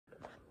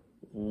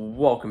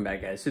Welcome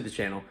back, guys, to the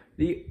channel,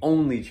 the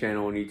only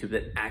channel on YouTube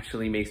that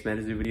actually makes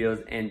Metazoo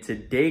videos. And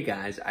today,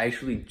 guys, I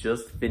actually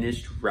just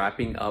finished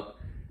wrapping up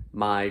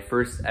my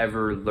first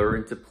ever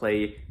Learn to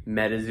Play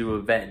Metazoo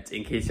event.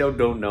 In case y'all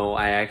don't know,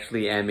 I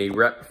actually am a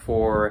rep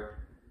for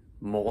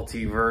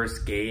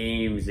Multiverse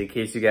Games. In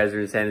case you guys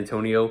are in San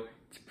Antonio,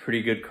 it's a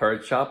pretty good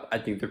card shop. I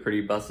think they're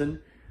pretty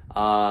bussin'.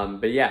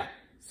 But yeah,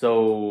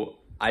 so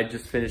I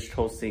just finished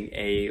hosting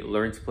a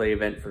Learn to Play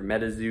event for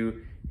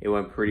Metazoo. It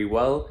went pretty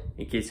well.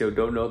 In case you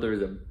don't know,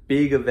 there's a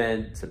big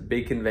event, a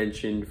big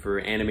convention for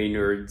anime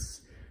nerds,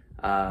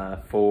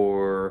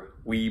 for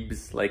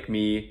weebs like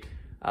me.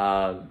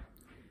 And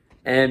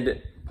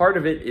part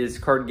of it is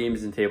card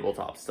games and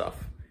tabletop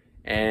stuff.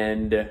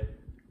 And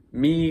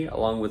me,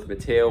 along with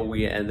Mateo,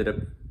 we ended up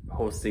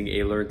hosting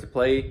a Learn to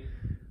Play.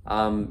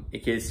 In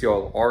case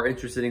y'all are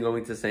interested in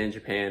going to San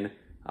Japan,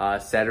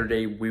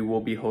 Saturday we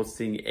will be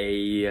hosting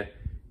a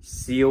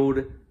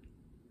sealed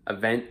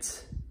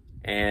event.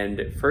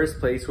 And first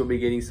place will be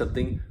getting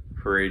something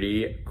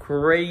pretty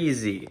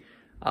crazy.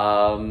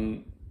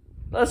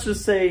 Let's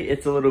just say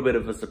it's a little bit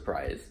of a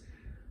surprise.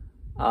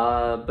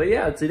 But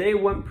yeah, today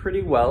went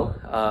pretty well.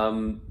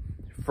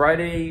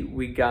 Friday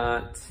we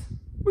got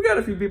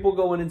a few people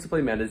going in to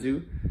play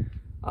Metazoo.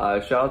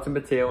 Shout out to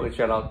Mateo and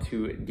shout out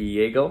to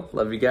Diego.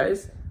 Love you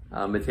guys.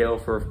 Mateo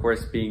for, of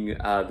course, being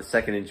the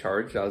second in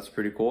charge. That was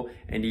pretty cool.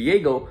 And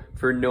Diego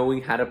for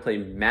knowing how to play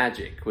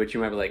Magic, which you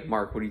might be like,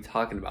 Mark, what are you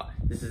talking about?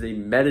 This is a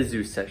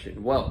Metazoo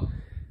session. Well,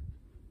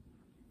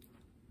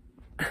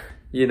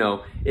 you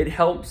know, it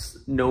helps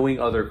knowing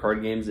other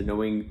card games and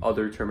knowing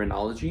other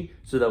terminology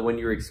so that when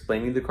you're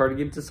explaining the card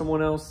game to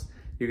someone else,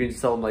 you can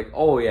just tell them like,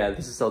 oh yeah,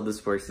 this is how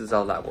this works, this is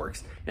how that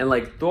works. And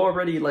like, they'll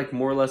already like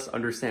more or less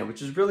understand,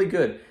 which is really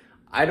good.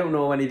 I don't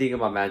know anything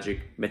about Magic.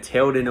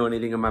 Mateo didn't know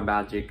anything about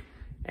Magic.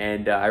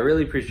 And I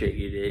really appreciate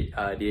you,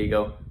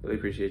 Diego. Really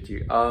appreciate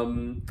you.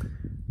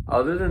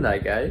 Other than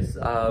that, guys,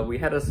 we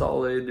had a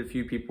solid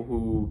few people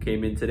who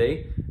came in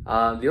today.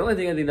 The only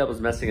thing I think that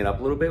was messing it up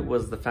a little bit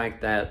was the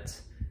fact that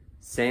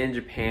San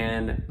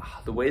Japan,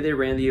 the way they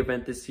ran the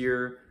event this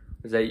year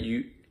was that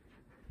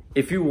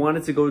if you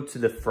wanted to go to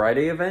the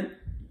Friday event,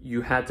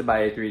 you had to buy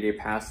a 3-day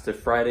pass to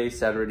Friday,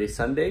 Saturday,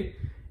 Sunday.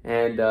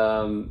 And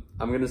I'm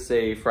going to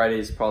say Friday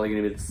is probably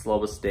going to be the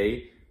slowest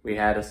day. We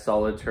had a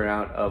solid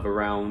turnout of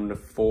around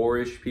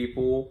 4-ish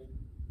people.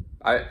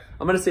 I'm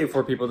going to say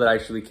 4 people that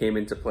actually came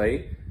into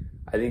play.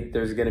 I think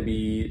there's going to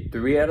be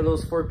 3 out of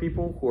those 4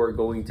 people who are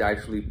going to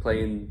actually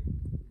play in,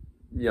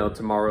 you know,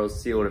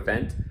 tomorrow's sealed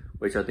event,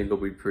 which I think will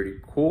be pretty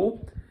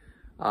cool.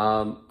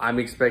 I'm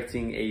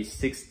expecting a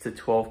 6 to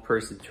 12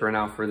 person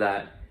turnout for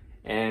that.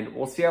 And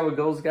we'll see how it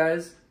goes,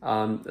 guys.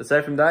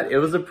 Aside from that, it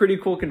was a pretty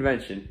cool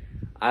convention.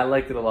 I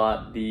liked it a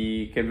lot.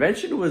 The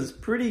convention was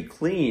pretty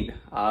clean.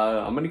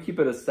 I'm gonna keep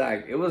it a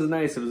stack. It was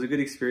nice. It was a good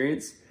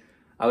experience.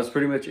 I was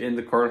pretty much in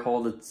the card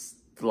hall that's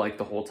like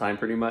the whole time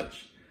pretty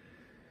much.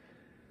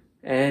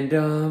 And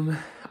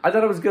I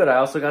thought it was good. I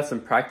also got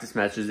some practice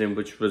matches in,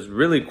 which was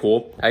really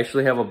cool. I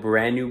actually have a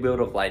brand new build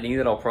of Lightning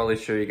that I'll probably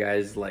show you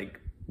guys like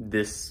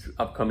this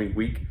upcoming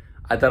week.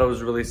 I thought it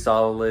was really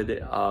solid.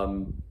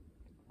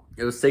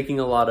 It was taking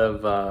a lot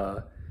of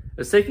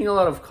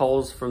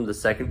calls from the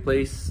second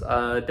place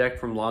deck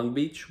from Long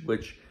Beach,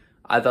 which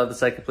I thought the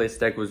second place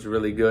deck was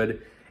really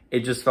good.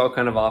 It just felt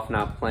kind of off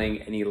not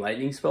playing any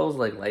lightning spells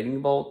like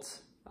Lightning Bolt.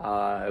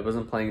 It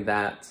wasn't playing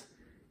that.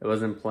 It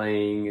wasn't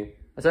playing,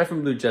 aside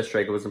from Blue Jet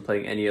Strike, it wasn't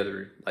playing any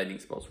other lightning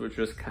spells, which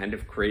was kind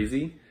of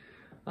crazy.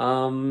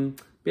 But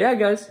yeah,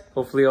 guys,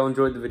 hopefully y'all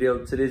enjoyed the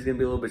video. Today's gonna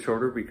be a little bit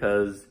shorter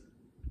because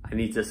I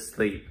need to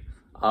sleep.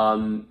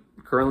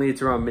 Currently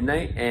it's around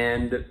midnight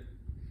and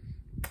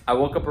I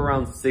woke up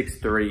around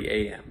 6:30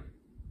 a.m.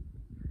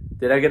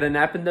 Did I get a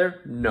nap in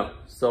there? No.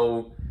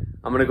 So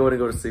I'm gonna go ahead and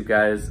go to sleep,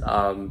 guys.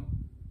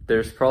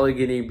 There's probably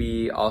gonna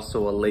be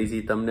also a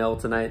lazy thumbnail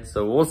tonight,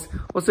 so we'll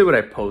see what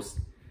I post.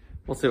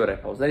 We'll see what I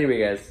post. Anyway,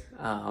 guys,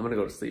 I'm gonna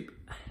go to sleep.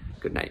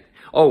 Good night.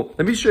 Oh,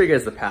 let me show you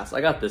guys the pass.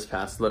 I got this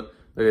pass. Look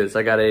at this.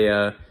 I got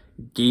a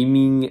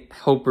gaming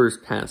helpers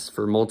pass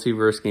for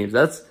Multiverse Games.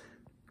 That's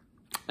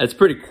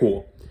pretty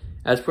cool.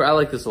 I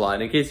like this a lot.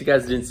 And in case you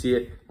guys didn't see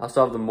it, I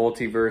also have the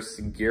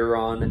Multiverse gear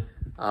on.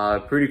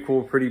 Pretty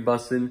cool, pretty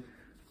bussin'.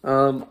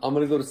 I'm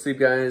gonna go to sleep,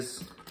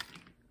 guys.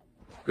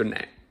 Good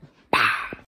night.